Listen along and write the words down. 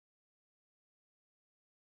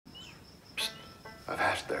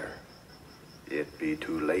be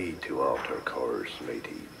too late to alter course,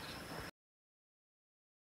 mateys.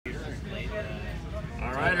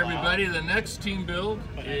 All right, everybody, the next team build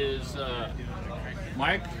is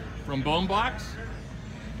Mike from Bonebox,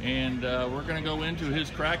 and we're going to go into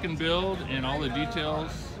his Kraken build and all the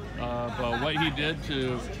details of what he did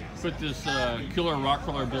to put this killer rock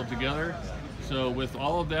crawler build together. So with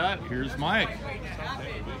all of that, here's Mike.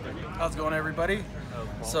 How's it going, everybody?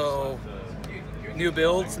 So, new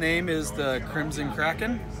build's name is the Crimson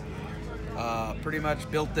Kraken. Pretty much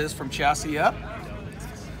built this from chassis up.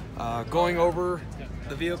 Going over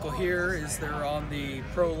the vehicle here is they're on the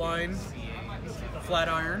ProLine flat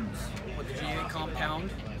irons with the G8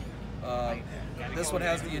 compound. This one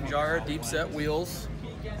has the Injara deep set wheels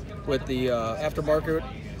with the aftermarket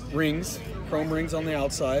rings, chrome rings on the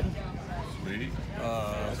outside. Sweet.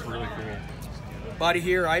 That's really cool. Body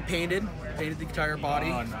here I painted the entire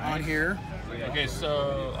body on here. Okay,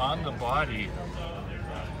 so on the body,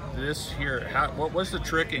 this here, what was the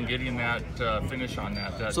trick in getting that finish on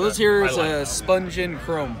that? So this here is a sponge in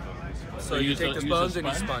chrome. So you take the sponge and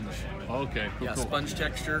you sponge. Okay, cool, yeah, cool. Sponge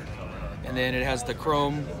texture. And then it has the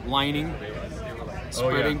chrome lining,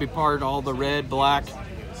 spreading apart all the red, black,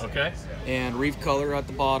 and Reef color at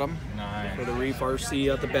the bottom. Nice. For the Reef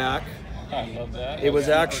RC at the back. I love that. It was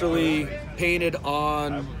actually painted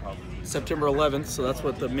on September 11th, so that's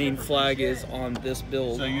what the main flag is on this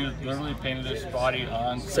build. So you literally painted this body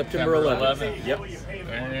on September 11th. Yep.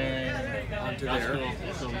 And onto there.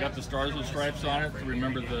 Cool. So we got the stars with stripes on it to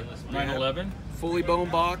remember the 9/11. Fully bone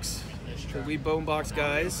box. We bone box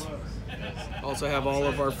guys. Also have all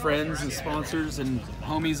of our friends and sponsors and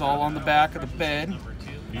homies all on the back of the bed,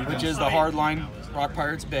 which is the Hardline Rock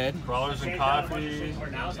Pirates bed. Crawlers and Coffee,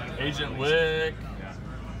 Agent Wick,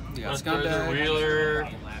 Wheeler,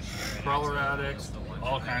 Crawler Addicts,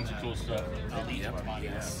 all kinds of cool stuff. Yep.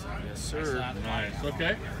 Yes, sir. Nice.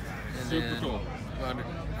 Okay. And super cool.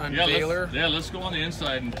 Unveiler. Yeah, let's go on the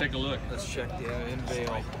inside and take a look. Let's check the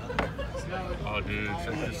unveil. Oh, dude,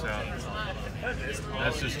 check this out.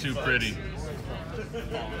 That's just too pretty.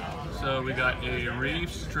 So we got a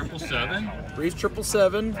Reefs 777. Reefs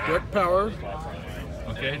 777, direct power.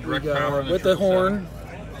 Okay, direct power with the horn.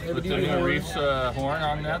 With the new Reefs horn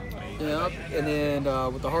on that. Yep, and then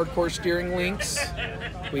with the hardcore steering links,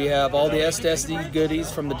 we have all the SSD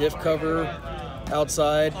goodies from the diff cover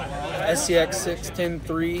outside, SCX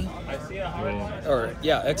 610.3, or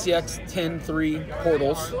yeah, XCX 10.3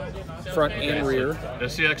 portals, front and rear.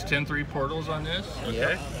 SCX 10.3 portals on this. Okay.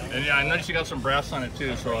 Yep. And yeah, I noticed you got some brass on it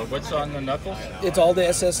too. So what's on the knuckles? It's all the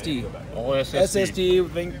SSD. All SSD. SSD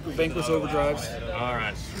with Vanquish overdrives. All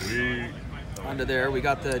right, sweet. Under there, we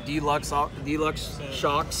got the Dlux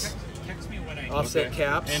shocks, offset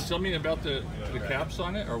caps. And tell me about the caps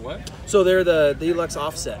on it, or what? So they're the Dlux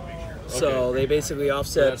offset. So they basically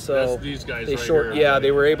offset. That's these guys they right here. Yeah,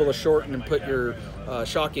 they were able to shorten and put your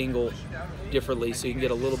shock angle differently, so you can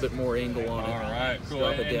get a little bit more angle on it. All right, cool.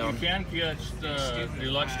 Drop it and down. you can get the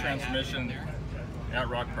Dlux transmission at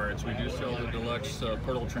Rock Pirates. We do sell the Dlux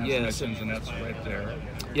portal transmissions, and that's right there.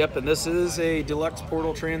 Yep, and this is a Dlux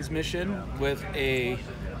portal transmission with a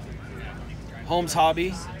Holmes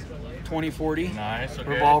Hobby 2040 nice,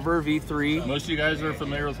 revolver V3. Most of you guys are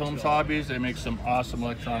familiar with Holmes Hobbies. They make some awesome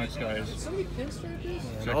electronics, guys.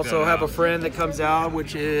 Also have a friend that comes out,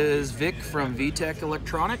 which is Vic from VTech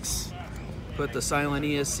Electronics. Put the silent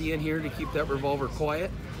ESC in here to keep that revolver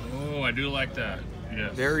quiet. Oh, I do like that.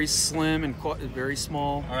 Yes. Very slim and very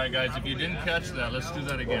small. All right, guys, if you didn't catch that, let's do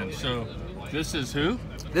that again. So this is who?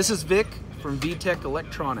 This is Vic from VTech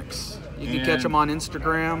Electronics. You can catch him on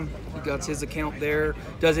Instagram. He got his account there.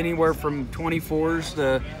 Does anywhere from 24s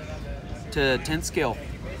to 10 scale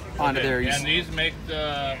onto there. And these make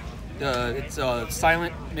it's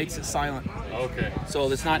silent, makes it silent. Okay. So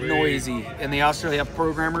it's not noisy. And they also have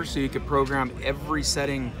programmers, so you can program every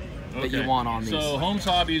setting that you want on these. So Holmes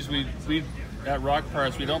Hobbies, we at Rock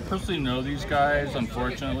Pirates, we don't personally know these guys,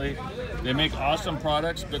 unfortunately. They make awesome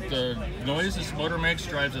products, but the noise this motor makes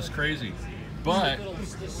drives us crazy. But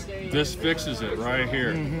this fixes it right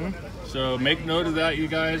here. So make note of that, you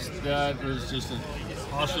guys. That is just an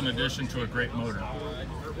awesome addition to a great motor.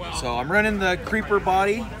 So I'm running the Creeper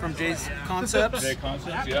body from Jay's Concepts. Jay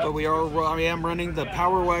Concepts, yeah. But I am running the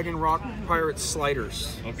Power Wagon Rock Pirate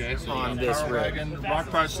sliders. Okay, so on this Power Wagon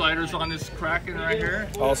Rock Pirate sliders on this Kraken right here.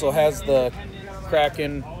 Also has the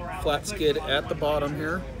Kraken flat skid at the bottom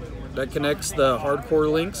here that connects the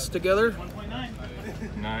hardcore links together.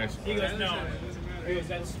 Nice. Right,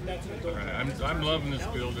 I'm loving this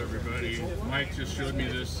build, everybody. Mike just showed me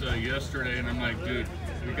this yesterday, and I'm like, dude,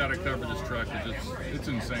 we got to cover this truck because it's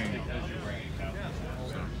insane.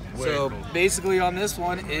 So, So basically on this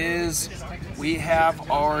one is we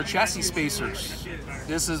have our chassis spacers.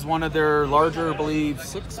 This is one of their larger, I believe,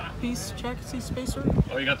 6-piece chassis spacer.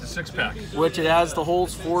 Oh, you got the 6-pack. Which it has the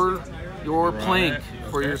holes for your plank,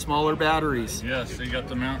 for your smaller batteries. Yes, so you got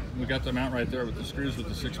the mount. We got the mount right there with the screws with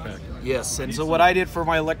the 6-pack. Yes, and so what I did for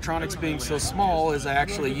my electronics being so small is I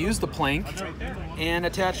actually used the plank and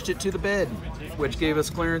attached it to the bed, which gave us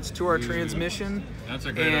clearance to our transmission. That's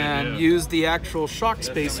a great and idea. used the actual shock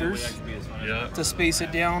spacers to space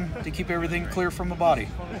it down to keep everything clear from the body.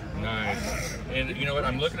 Nice. And you know what?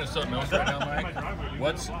 I'm looking at something else right now, Mike.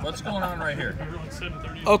 What's going on right here?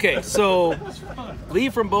 Okay, so Lee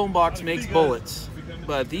from Bonebox makes bullets,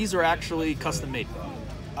 but these are actually custom made.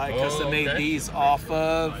 I custom made these off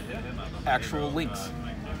of actual links.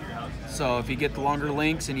 So if you get the longer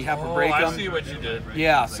links and you have to break them, I see what you did.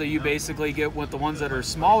 Yeah, so you basically get with the ones that are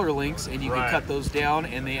smaller links, and you can cut those down,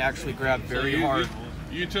 and they actually grab very hard.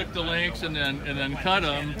 You took the links and then cut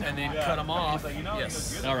them. And then cut them off.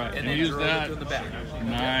 Yes. All right. And then use that in the back.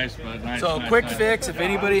 Nice, but nice. So nice, quick nice. fix. If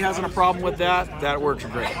anybody has a problem with that, that works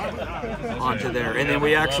great. Onto there, and then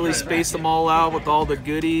we actually space them all out with all the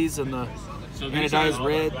goodies and the anodized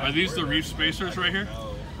red. Are these the Reef spacers right here?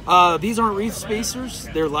 These aren't Reef spacers.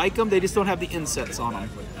 They're like them. They just don't have the insets on them.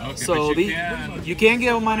 Okay, so you can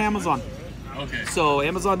get them on Amazon. Okay. So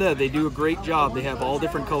Amazon does. They do a great job. They have all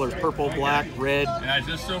different colors: purple, black, red. Yeah,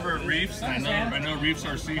 just over at Reefs. I know Reefs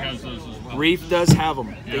RC has those as well. Reef does have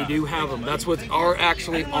them. Yeah. They do have them. That's what are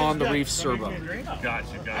actually on the Reef Servo.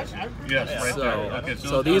 Gotcha. Yes, right there. Okay,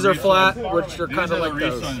 so these are flat, which are kind of like these are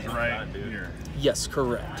those. the Reefs ones right here. Yes,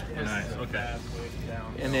 correct. Nice. Okay.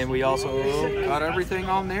 And then we also got everything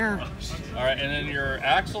on there. All right, and then your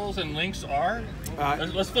axles and links are?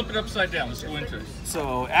 Let's flip it upside down. Let's go into it.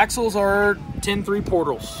 So axles are 10-3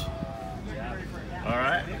 portals. All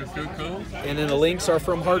right, cool. And then the links are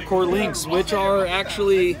from Hardcore Links, which are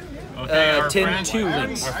actually 10-2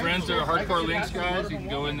 links. Our friends that are Hardcore Links guys, you can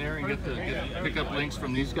go in there and pick up links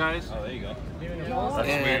from these guys. Oh, there you go.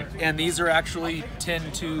 And these are actually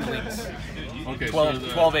 10-2 links. Okay,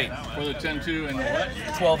 12-8. For the 10-2 and what?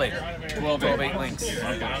 12-8. 12-8 links.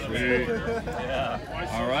 Okay, sweet.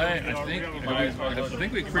 All right, I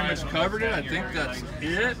think we pretty much covered it. I think that's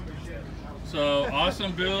it. So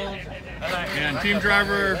awesome build. And team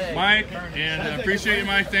driver Mike, and appreciate you,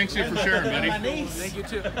 Mike. Thanks you for sharing, buddy. Thank you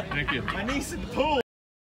too. Thank you. My niece in the pool.